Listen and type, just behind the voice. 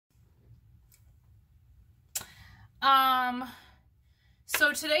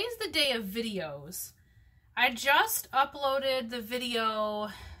So today's the day of videos. I just uploaded the video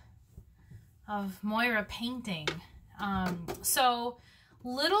of Moira painting. So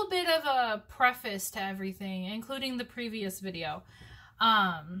little bit of a preface to everything, including the previous video.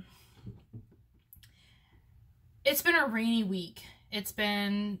 It's been a rainy week. It's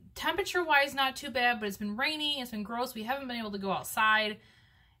been, temperature-wise, not too bad, but it's been rainy, it's been gross, we haven't been able to go outside,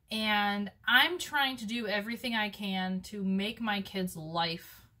 and I'm trying to do everything I can to make my kids'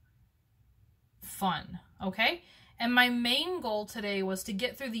 life fun, okay? And my main goal today was to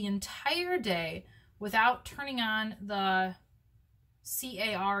get through the entire day without turning on the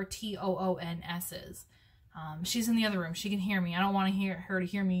CARTOONS's. She's in the other room, she can hear me. I don't want her to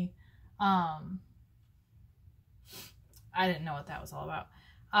hear me, I didn't know what that was all about,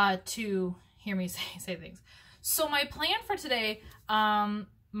 to hear me say things. So my plan for today,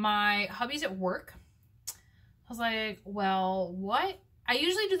 my hubby's at work. I was like, well, what? I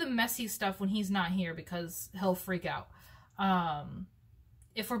usually do the messy stuff when he's not here because he'll freak out.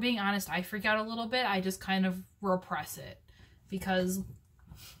 If we're being honest, I freak out a little bit. I just kind of repress it because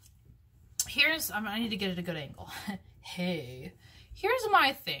I need to get at a good angle. Hey, here's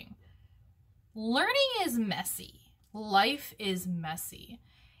my thing. Learning is messy. Life is messy,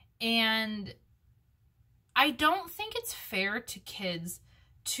 and I don't think it's fair to kids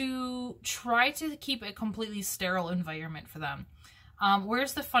to try to keep a completely sterile environment for them.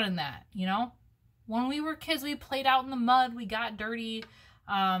 Where's the fun in that, you know? When we were kids, we played out in the mud, we got dirty,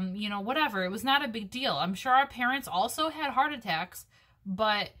 you know, whatever. It was not a big deal. I'm sure our parents also had heart attacks,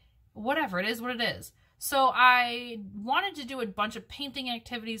 but whatever, it is what it is. So I wanted to do a bunch of painting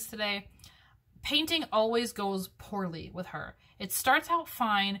activities today. Painting always goes poorly with her. It starts out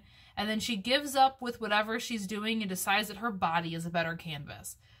fine, and then she gives up with whatever she's doing and decides that her body is a better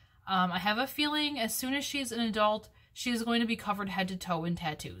canvas. I have a feeling as soon as she's an adult, she's going to be covered head to toe in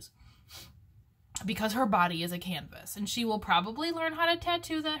tattoos. Because her body is a canvas, and she will probably learn how to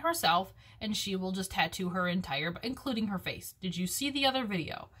tattoo that herself, and she will just tattoo her entire, including her face. Did you see the other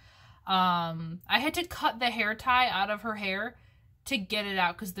video? I had to cut the hair tie out of her hair to get it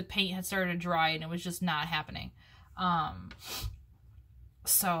out because the paint had started to dry and it was just not happening.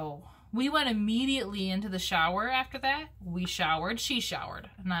 So we went immediately into the shower after that. We showered, she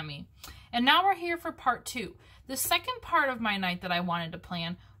showered, not me. And now we're here for part two. The second part of my night that I wanted to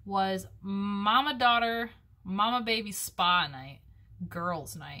plan was mama-daughter, mama-baby spa night,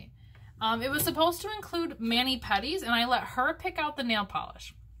 girls' night. It was supposed to include mani-pedis, and I let her pick out the nail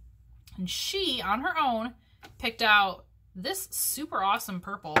polish. And she, on her own, picked out this super awesome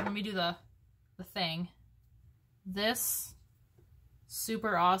purple. Let me do the thing. This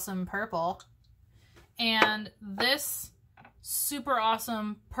super awesome purple. And this super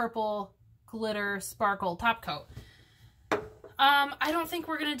awesome purple glitter sparkle top coat. I don't think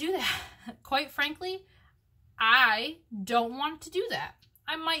we're going to do that. Quite frankly, I don't want to do that.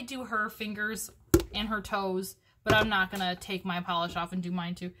 I might do her fingers and her toes, but I'm not going to take my polish off and do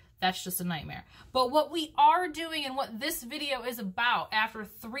mine too. That's just a nightmare. But what we are doing and what this video is about after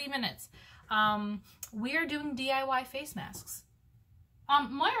 3 minutes, we are doing DIY face masks.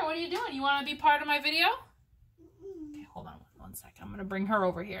 Moira, what are you doing? You want to be part of my video? Okay, hold on one second. I'm going to bring her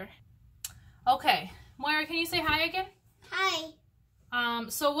over here. Okay, Moira, can you say hi again? Hi.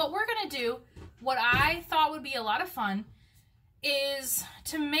 So what we're going to do, what I thought would be a lot of fun, is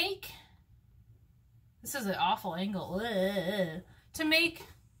to make, this is an awful angle, to make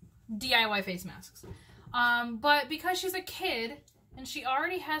DIY face masks. But because she's a kid and she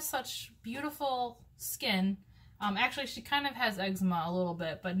already has such beautiful skin, actually she kind of has eczema a little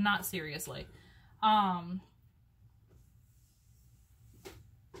bit, but not seriously.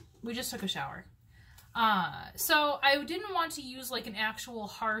 We just took a shower. So I didn't want to use like an actual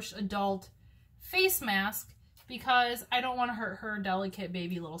harsh adult face mask because I don't want to hurt her delicate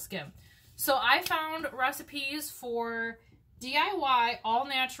baby little skin. So I found recipes for DIY,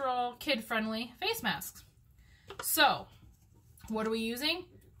 all-natural, kid-friendly face masks. So, what are we using?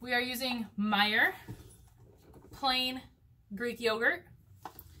 We are using Meijer plain Greek yogurt.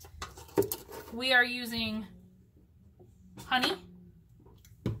 We are using honey.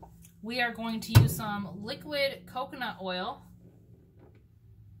 We are going to use some liquid coconut oil.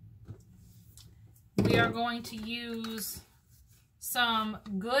 We are going to use some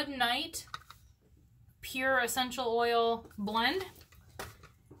Good Night pure essential oil blend.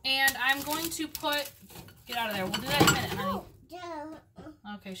 And I'm going to put, get out of there, we'll do that in a minute, honey.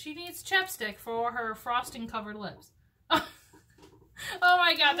 Okay, she needs chapstick for her frosting covered lips. Oh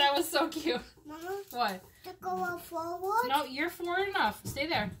my god, that was so cute. Mama, what? to go forward? No, you're forward enough. Stay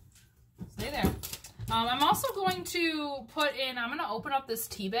there. Stay there. I'm also going to put in, I'm going to open up this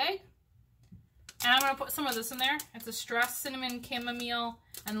tea bag. And I'm going to put some of this in there. It's a stress cinnamon, chamomile,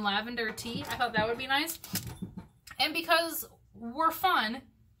 and lavender tea. I thought that would be nice. And because we're fun,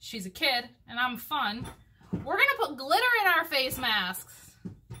 she's a kid, and I'm fun, we're going to put glitter in our face masks.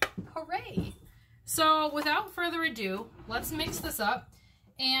 Hooray! So without further ado, let's mix this up.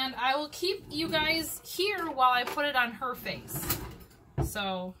 And I will keep you guys here while I put it on her face.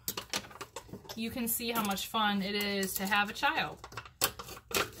 So you can see how much fun it is to have a child.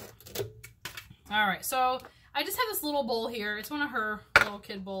 All right, so I just have this little bowl here. It's one of her little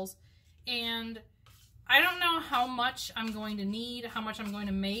kid bowls. And I don't know how much I'm going to need, how much I'm going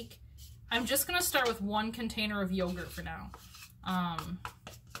to make. I'm just going to start with 1 container of yogurt for now. Are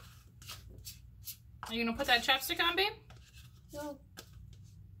you going to put that chapstick on, babe? No.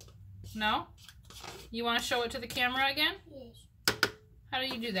 No? You want to show it to the camera again? Yes. How do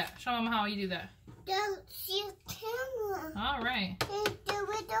you do that? Show them how you do that. Don't see the camera. All right. And do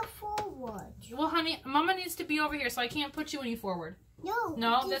it forward. Well, honey, Mama needs to be over here, so I can't put you any forward. No.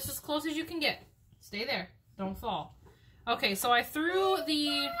 No, that's as close as you can get. Stay there. Don't fall. Okay, so I threw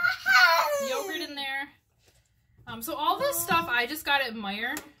the yogurt in there. So all this stuff I just got at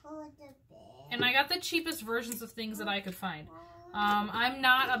Meijer. And I got the cheapest versions of things that I could find. I'm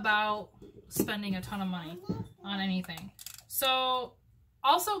not about spending a ton of money on anything. So,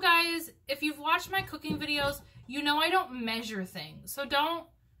 also guys, if you've watched my cooking videos, you know I don't measure things. So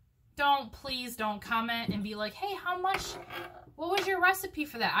please don't comment and be like, hey, how much, what was your recipe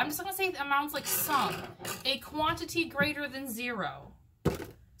for that? I'm just going to say amounts like some. A quantity greater than 0.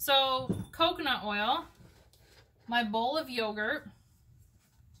 So, coconut oil, my bowl of yogurt,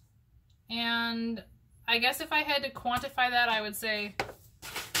 and I guess if I had to quantify that, I would say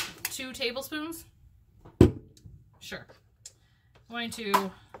 2 tablespoons. Sure. I'm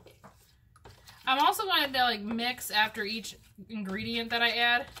also going to like mix after each ingredient that I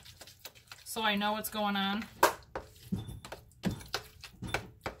add, so I know what's going on.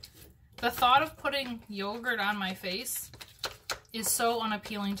 The thought of putting yogurt on my face is so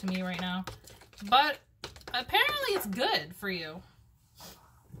unappealing to me right now, but apparently it's good for you.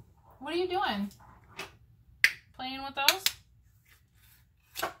 What are you doing? Playing with those?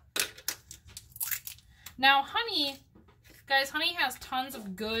 Now, honey, guys, honey has tons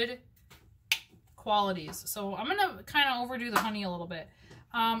of good qualities. So I'm going to kind of overdo the honey a little bit.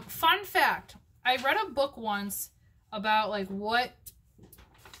 Fun fact, I read a book once about like what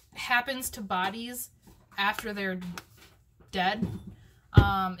happens to bodies after they're dead.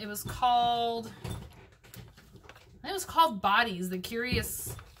 It was called Bodies, The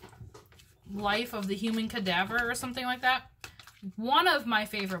Curious Life of the Human Cadaver or something like that. One of my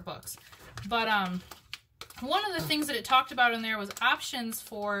favorite books. But one of the things that it talked about in there was options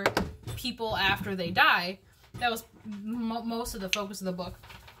for people after they die. That was most of the focus of the book.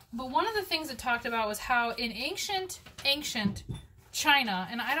 But one of the things it talked about was how in ancient China,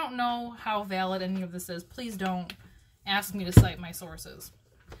 and I don't know how valid any of this is. Please don't ask me to cite my sources.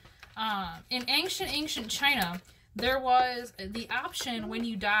 In ancient China, there was the option when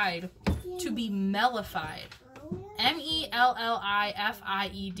you died to be mellified. M-E-L-L-I-F-I-E-D.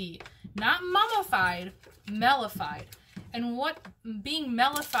 Not mummified, mellified. And what being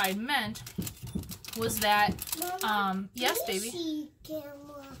mellified meant was that, yes, baby?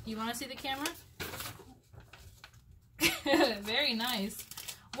 You want to see the camera? Very nice.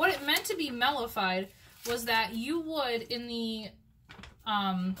 What it meant to be mellified was that you would, in the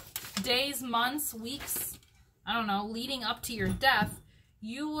days, months, weeks, I don't know, leading up to your death,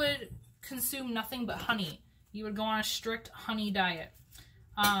 you would consume nothing but honey. You would go on a strict honey diet.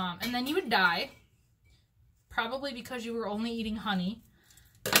 And then you would die, probably because you were only eating honey.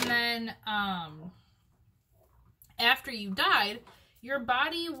 And then after you died, your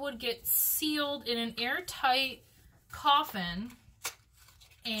body would get sealed in an airtight coffin,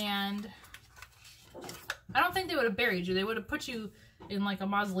 and I don't think they would have buried you. They would have put you in like a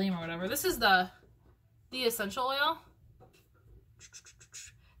mausoleum or whatever. This is the essential oil.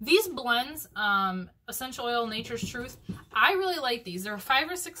 These blends, Essential Oil, Nature's Truth, I really like these. They're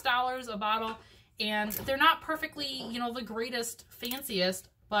 $5 or $6 a bottle, and they're not perfectly, you know, the greatest, fanciest,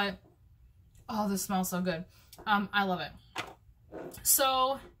 but, oh, this smells so good. I love it.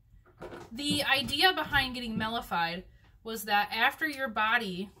 So, the idea behind getting mellified was that after your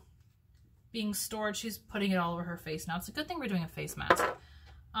body being stored, she's putting it all over her face now. It's a good thing we're doing a face mask.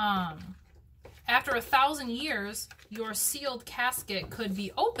 After 1,000 years, your sealed casket could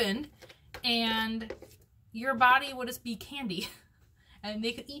be opened and your body would just be candy and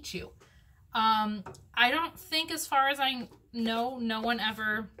they could eat you. I don't think, as far as I know, no one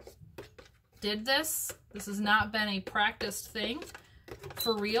ever did this. This has not been a practiced thing.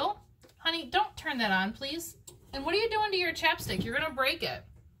 For real. Honey, don't turn that on, please. And what are you doing to your chapstick? You're going to break it.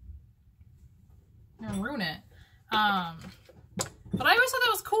 You're going to ruin it. But I always thought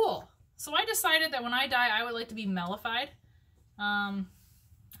that was cool. So I decided that when I die, I would like to be mellified.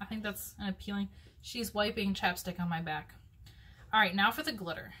 I think that's an appealing. She's wiping chapstick on my back. All right, now for the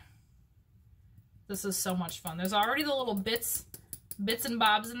glitter. This is so much fun. There's already the little bits and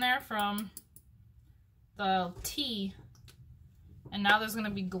bobs in there from the tea. And now there's going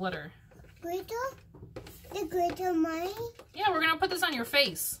to be glitter. Glitter? The glitter mine? Yeah, we're going to put this on your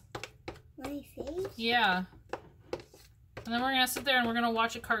face. My face? Yeah. And then we're going to sit there and we're going to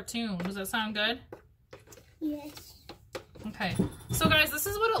watch a cartoon. Does that sound good? Yes. Okay. So guys, this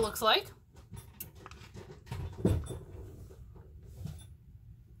is what it looks like.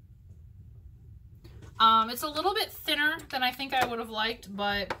 It's a little bit thinner than I think I would have liked,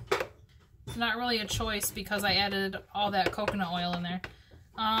 but it's not really a choice because I added all that coconut oil in there.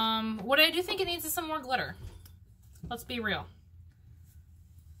 What I do think it needs is some more glitter. Let's be real.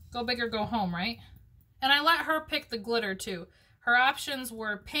 Go big or go home, right? And I let her pick the glitter too. Her options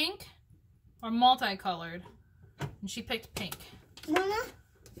were pink or multicolored. And she picked pink. Mama?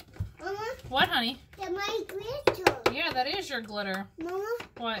 What, honey? That's my glitter. Yeah, that is your glitter. Mama?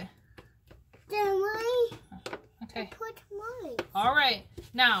 What? That's my... Okay. Put mine. All right.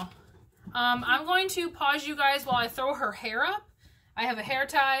 Now, I'm going to pause you guys while I throw her hair up. I have a hair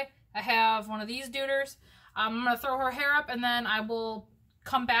tie. I have one of these duders. I'm going to throw her hair up, and then I will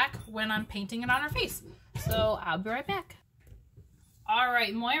come back when I'm painting it on her face. So I'll be right back. All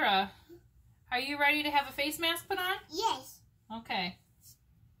right, Moira, are you ready to have a face mask put on? Yes. Okay.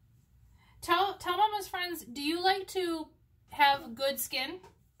 Tell Mama's friends, do you like to have good skin?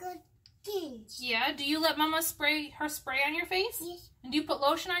 Good things. Yeah. Do you let Mama spray on your face? Yes. And do you put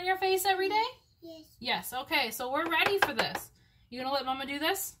lotion on your face every day? Yes. Yes. Okay, so we're ready for this. You gonna let Mama do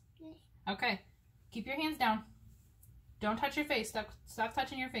this? Yes. Okay. Keep your hands down. Don't touch your face. Stop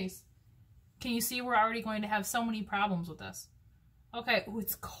touching your face. Can you see we're already going to have so many problems with this? Okay. Ooh,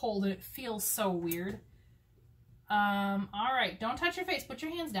 it's cold and it feels so weird. All right. Don't touch your face. Put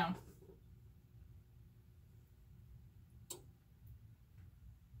your hands down.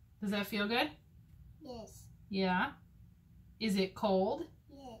 Does that feel good? Yes. Yeah. Is it cold?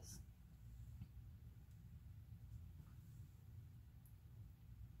 Yes.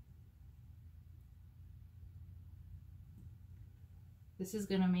 This is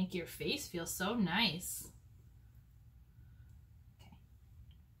going to make your face feel so nice. Okay.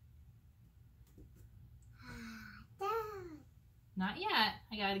 Not yet.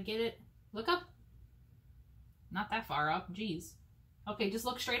 I got to get it. Look up. Not that far up. Jeez. Okay, just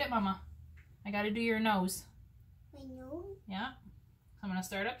look straight at Mama. I got to do your nose. My nose? Yeah. I'm going to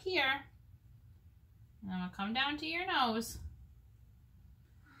start up here. And I'm going to come down to your nose.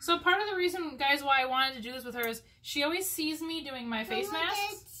 So part of the reason, guys, why I wanted to do this with her is she always sees me doing my face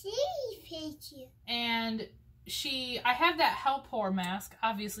masks. And I have that Helpor mask.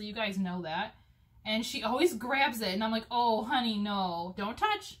 Obviously, you guys know that. And she always grabs it. And I'm like, oh, honey, no. Don't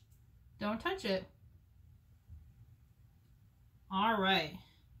touch. Don't touch it. All right.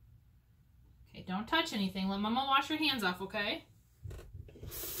 Okay, don't touch anything. Let Mama wash your hands off, okay?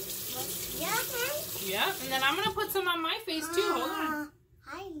 Yeah. Yep. And then I'm going to put some on my face, too. Hold on.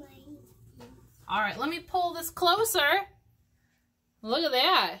 Hi, my. All right, let me pull this closer. Look at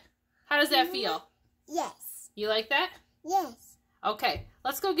that. How does that feel? Yes. You like that? Yes. Okay,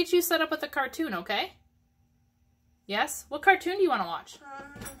 let's go get you set up with a cartoon, okay? Yes? What cartoon do you want to watch?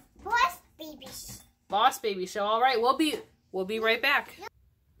 Boss Baby. Boss Baby Show. All right, we'll be right back.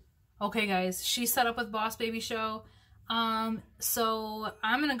 Okay, guys, she's set up with Boss Baby Show. So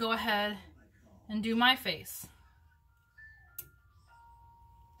I'm gonna go ahead and do my face.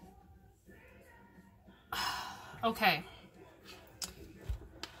 Okay.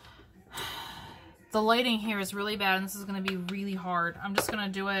 The lighting here is really bad and this is going to be really hard. I'm just going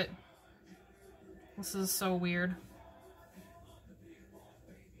to do it. This is so weird.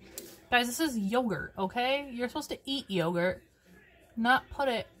 Guys, this is yogurt, okay? You're supposed to eat yogurt, not put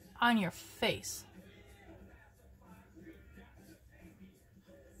it on your face.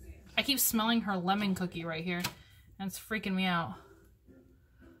 I keep smelling her lemon cookie right here and it's freaking me out.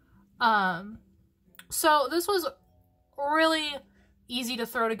 So this was really easy to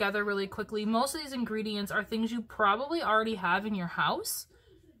throw together really quickly. Most of these ingredients are things you probably already have in your house.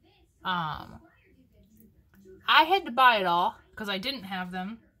 I had to buy it all because I didn't have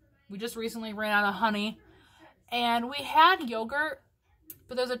them. We just recently ran out of honey. And we had yogurt,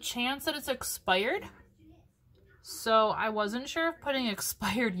 but there's a chance that it's expired. So I wasn't sure if putting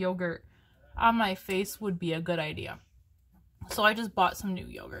expired yogurt on my face would be a good idea. So I just bought some new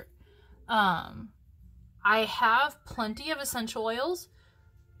yogurt. I have plenty of essential oils,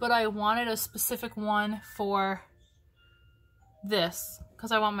 but I wanted a specific one for this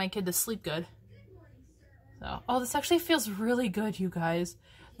because I want my kid to sleep good. So, oh, this actually feels really good, you guys.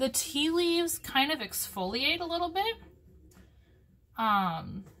 The tea leaves kind of exfoliate a little bit.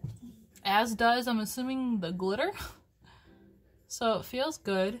 As does, I'm assuming, the glitter. So it feels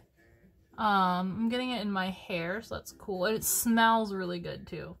good. I'm getting it in my hair, so that's cool. And it smells really good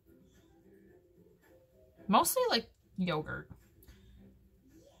too. Mostly like yogurt.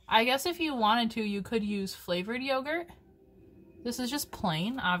 I guess if you wanted to, you could use flavored yogurt. This is just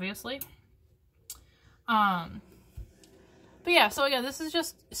plain, obviously. But yeah, so again, this is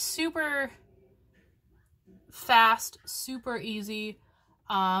just super fast, super easy.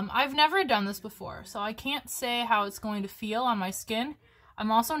 I've never done this before, so I can't say how it's going to feel on my skin.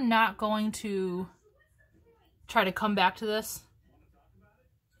 I'm also not going to try to come back to this.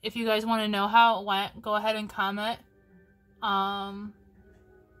 If you guys want to know how it went, go ahead and comment.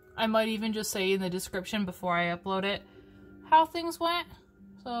 I might even just say in the description before I upload it how things went.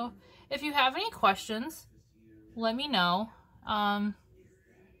 So if you have any questions, let me know. And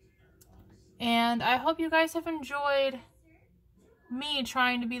I hope you guys have enjoyed me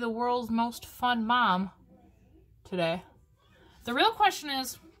trying to be the world's most fun mom today. The real question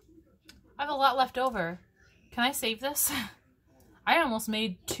is, I have a lot left over. Can I save this? I almost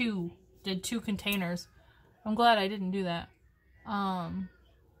did 2 containers. I'm glad I didn't do that.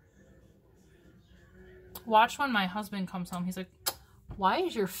 Watch when my husband comes home. He's like, why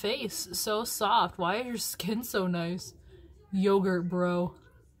is your face so soft? Why is your skin so nice? Yogurt, bro.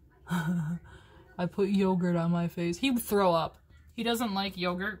 I put yogurt on my face. He would throw up. He doesn't like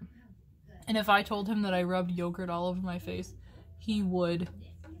yogurt. And if I told him that I rubbed yogurt all over my face, he would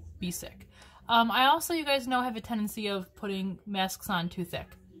be sick. I also, you guys know, have a tendency of putting masks on too thick.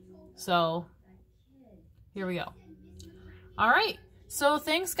 So, here we go. Alright, so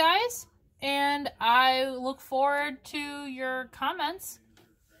thanks guys. And I look forward to your comments.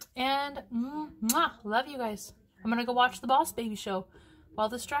 And, love you guys. I'm gonna go watch the Boss Baby show while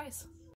this dries.